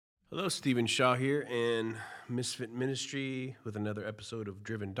Hello, Stephen Shaw here in Misfit Ministry with another episode of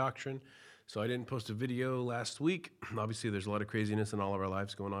Driven Doctrine. So I didn't post a video last week. Obviously, there's a lot of craziness in all of our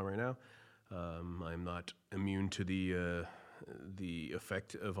lives going on right now. I'm not immune to the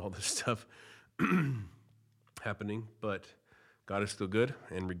effect of all this stuff happening, but God is still good,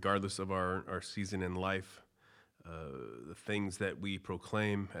 and regardless of our season in life, the things that we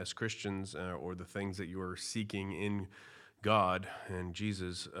proclaim as Christians or the things that you are seeking in God and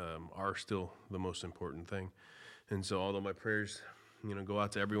Jesus are still the most important thing. And so although my prayers, go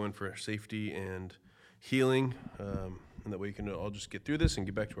out to everyone for safety and healing, and that way we can all just get through this and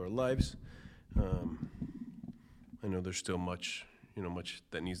get back to our lives, I know there's still much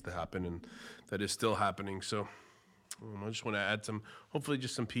that needs to happen and that is still happening. So I just want to add hopefully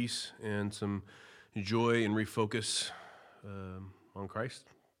just some peace and some joy and refocus on Christ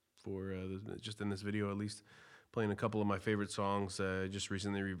for just in this video at least. Playing a couple of my favorite songs, just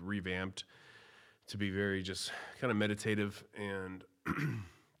recently revamped to be very just kind of meditative and I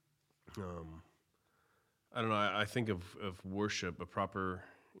don't know. I think of worship, a proper,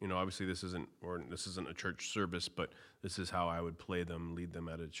 obviously this isn't a church service, but this is how I would play them, lead them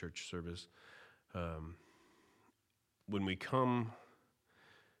at a church service. When we come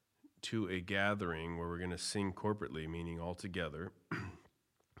to a gathering where we're going to sing corporately, meaning all together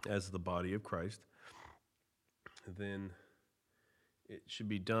as the body of Christ, then it should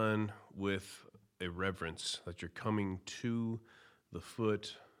be done with a reverence that you're coming to the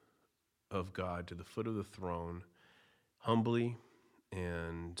foot of God, to the foot of the throne, humbly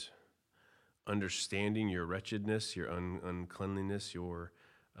and understanding your wretchedness, your uncleanliness, your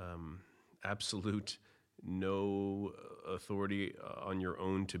absolute no authority on your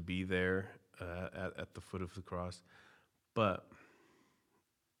own to be there at the foot of the cross. But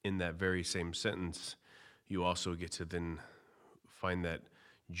in that very same sentence, you also get to then find that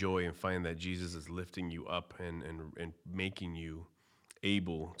joy and find that Jesus is lifting you up and making you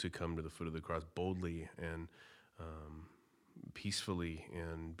able to come to the foot of the cross boldly and peacefully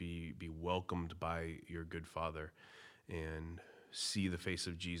and be welcomed by your good Father and see the face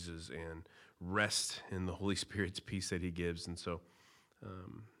of Jesus and rest in the Holy Spirit's peace that he gives. And so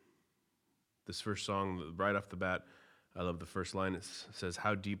this first song, right off the bat, I love the first line. It says,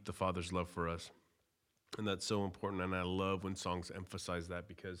 "How deep the Father's love for us." And that's so important, and I love when songs emphasize that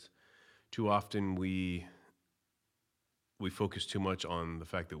because too often we focus too much on the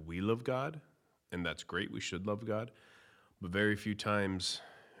fact that we love God, and that's great, we should love God, but very few times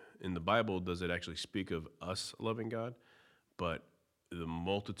in the Bible does it actually speak of us loving God, but the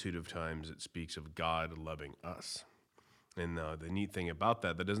multitude of times it speaks of God loving us. And the neat thing about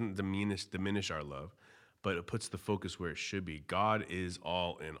that doesn't diminish our love, but it puts the focus where it should be. God is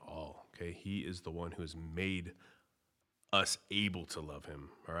all in all, okay? He is the one who has made us able to love him,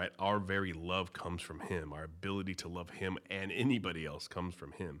 all right? Our very love comes from him. Our ability to love him and anybody else comes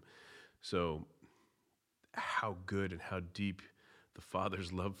from him. So how good and how deep the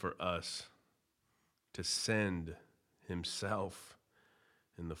Father's love for us to send himself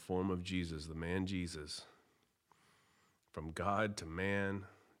in the form of Jesus, the man Jesus, from God to man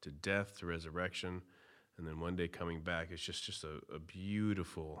to death to resurrection, and then one day coming back. It's just a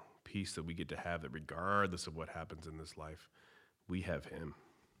beautiful peace that we get to have, that regardless of what happens in this life, we have him.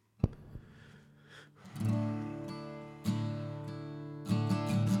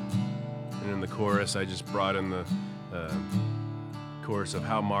 And in the chorus, I just brought in the chorus of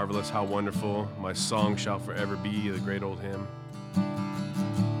 "How marvelous, how wonderful, my song shall forever be," the great old hymn.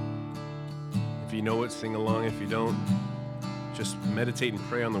 If you know it, sing along. If you don't, just meditate and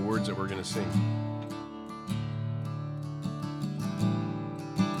pray on the words that we're going to sing.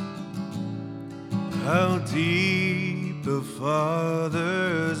 How deep the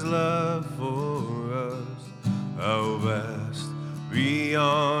Father's love for us, how vast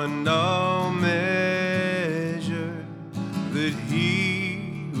beyond all measure, that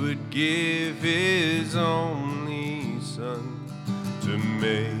he would give his only Son to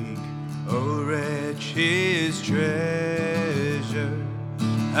make a wretch his treasure.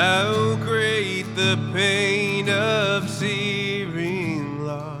 How great the pain of searing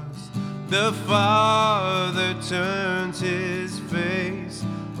loss, the Father turns his face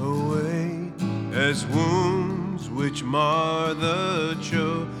away, as wounds which mar the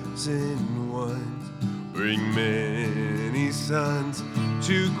chosen ones bring many sons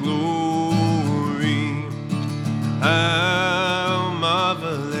to glory. How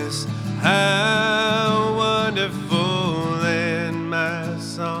marvelous, how wonderful, and my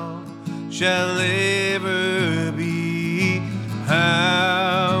song shall ever be.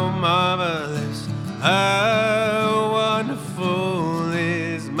 How marvelous, how wonderful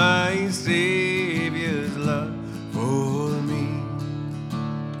is my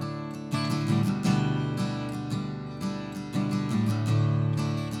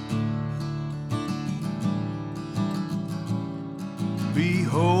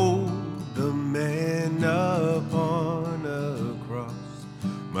Behold the man upon a cross,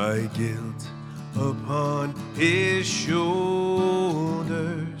 my guilt upon his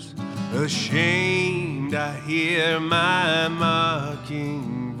shoulders. Ashamed, I hear my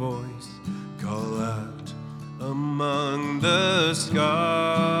mocking voice call out among the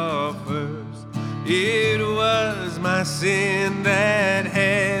scoffers. It was my sin that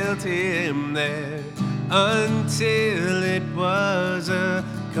held him there until it was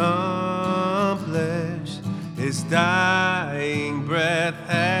accomplished. His dying breath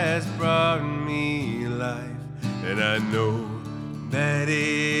has brought me life, and I know that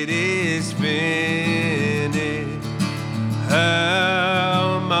it is finished.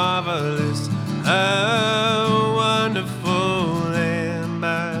 How marvelous, how wonderful, and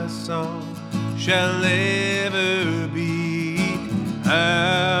my song shall ever be.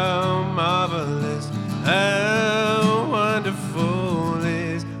 How marvelous, how wonderful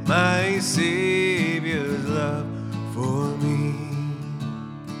is my Savior's love for me.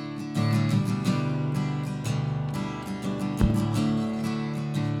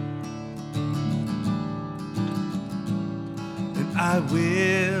 And I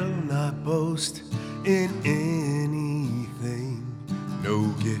will not boast in anything, no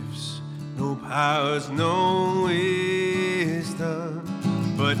gifts, no powers, no wisdom,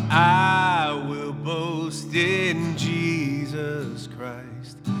 but I will boast in Jesus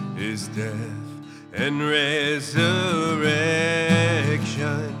Christ, his death and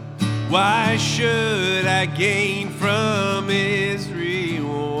resurrection. Why should I gain from his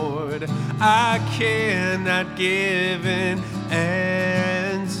reward? I cannot give an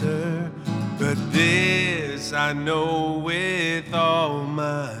answer, but this I know with all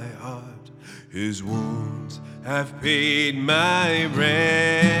my heart: his wounds have paid my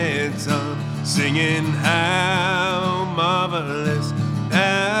ransom. Singing how marvelous,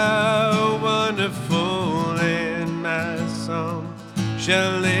 how wonderful, and my song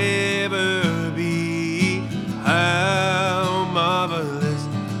shall ever be. How marvelous,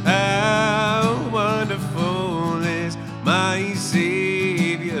 how wonderful is my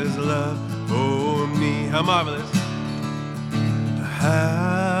Savior's love for me. How marvelous,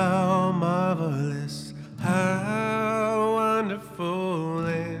 how marvelous, how wonderful,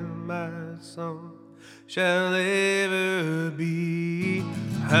 and my song shall ever be.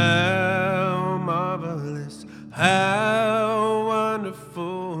 How marvelous, how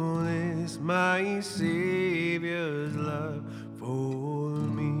wonderful is my Savior's love for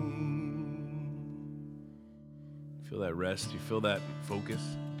me. Feel that rest? You feel that focus?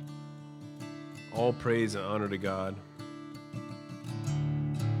 All praise and honor to God,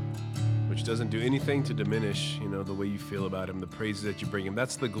 which doesn't do anything to diminish, the way you feel about him, the praises that you bring him.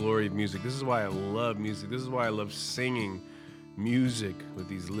 That's the glory of music. This is why I love music. This is why I love singing music with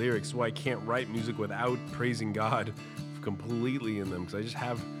these lyrics. This is why I can't write music without praising God completely in them, because I just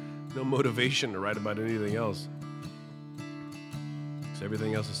have no motivation to write about anything else. So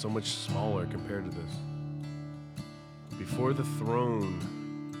everything else is so much smaller compared to this. Before the Throne,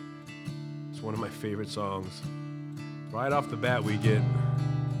 it's one of my favorite songs. Right off the bat, we get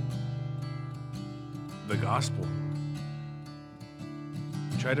the gospel.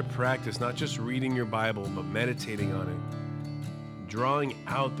 Try to practice not just reading your Bible, but meditating on it, drawing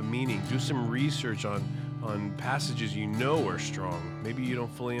out the meaning. Do some research on passages you know are strong. Maybe you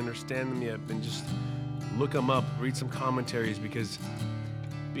don't fully understand them yet, and just look them up, read some commentaries, because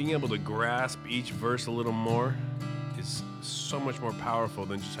being able to grasp each verse a little more is so much more powerful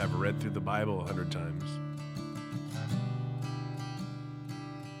than just have read through the Bible 100 times.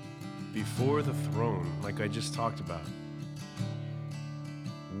 Before the throne, like I just talked about,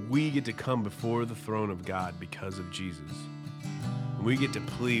 we get to come before the throne of God because of Jesus. We get to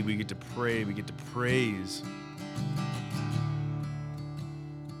plead, we get to pray, we get to praise,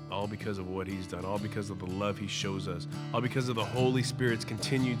 all because of what he's done, all because of the love he shows us, all because of the Holy Spirit's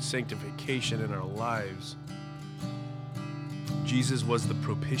continued sanctification in our lives. Jesus was the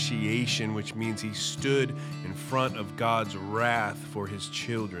propitiation, which means he stood in front of God's wrath for his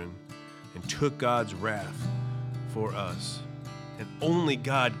children and took God's wrath for us. And only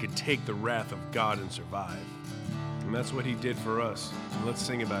God could take the wrath of God and survive. And that's what he did for us. And let's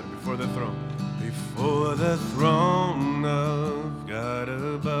sing about it. Before the throne. Before the throne of God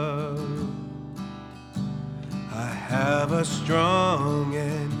above, I have a strong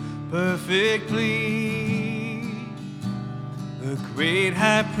and perfect plea. The great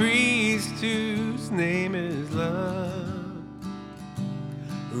high priest whose name is love,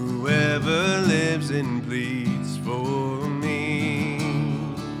 whoever lives and pleads for me.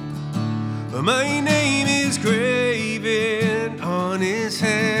 My name is graven on on his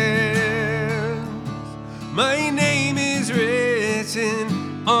hands. My name is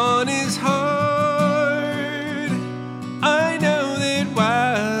written on his heart. I know that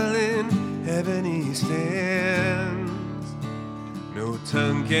while in heaven he stands, no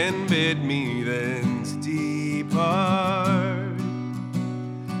tongue can bid me thence depart.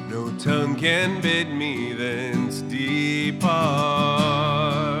 No tongue can bid me thence depart.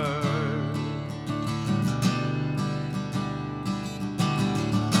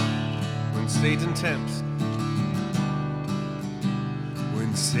 When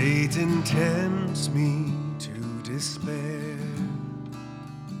Satan tempts me to despair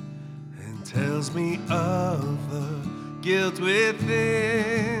and tells me of the guilt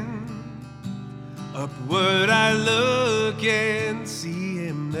within, upward I look and see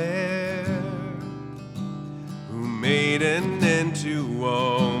him there, who made an end to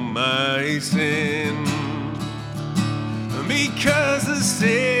all my sin. Because the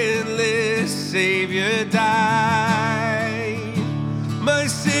sinless Savior died, my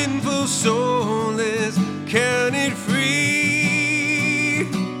sinful soul is counted free.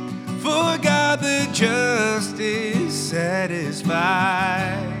 For God the just is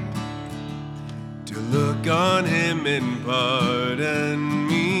satisfied to look on him and pardon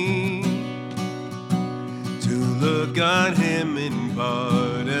me. To look on him and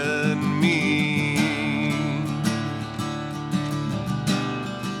pardon me.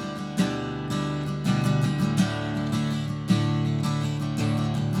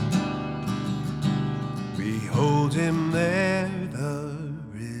 Behold him there, the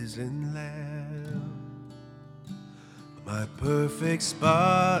risen Lamb, my perfect,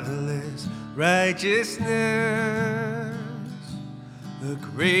 spotless righteousness, the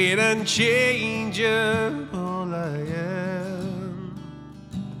great unchangeable I am,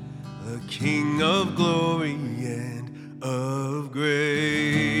 the King of glory and of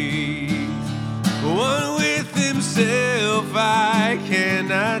grace. One with himself I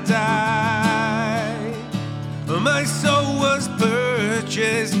cannot die. My soul was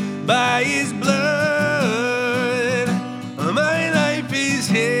purchased by his blood. My life is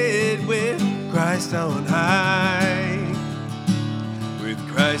hid with Christ on high, with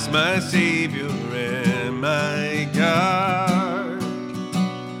Christ my Savior and my God,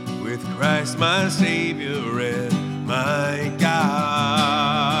 with Christ my Savior and my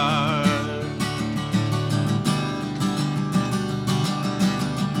God.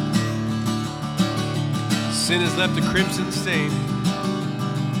 Sin has left a crimson stain.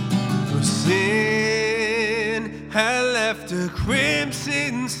 For sin had left a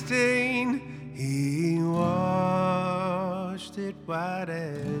crimson stain. He washed it white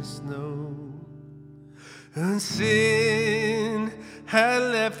as snow. And sin had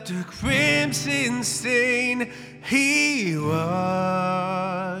left a crimson stain. He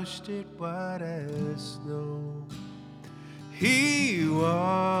washed it white as snow. He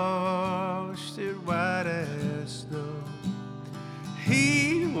washed it white as snow.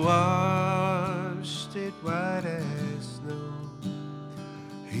 He washed it white as snow.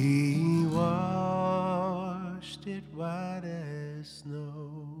 He washed it white as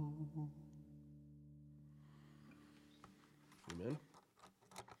snow. Amen.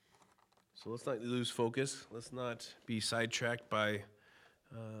 So let's not lose focus. Let's not be sidetracked by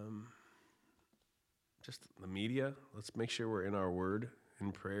just the media. Let's make sure we're in our word,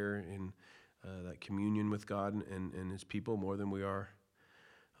 in prayer, in that communion with God and his people more than we are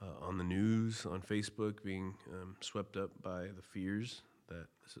on the news, on Facebook, being swept up by the fears that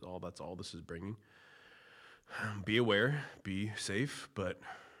that's all this is bringing. Be aware, be safe, but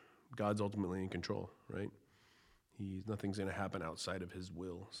God's ultimately in control, right? Nothing's going to happen outside of his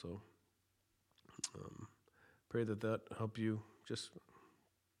will. So pray that help you just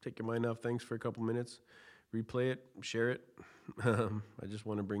take your mind off things for a couple minutes, replay it, share it. I just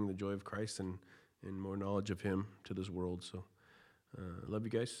want to bring the joy of Christ and more knowledge of him to this world. So I love you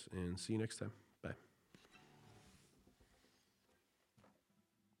guys, and see you next time.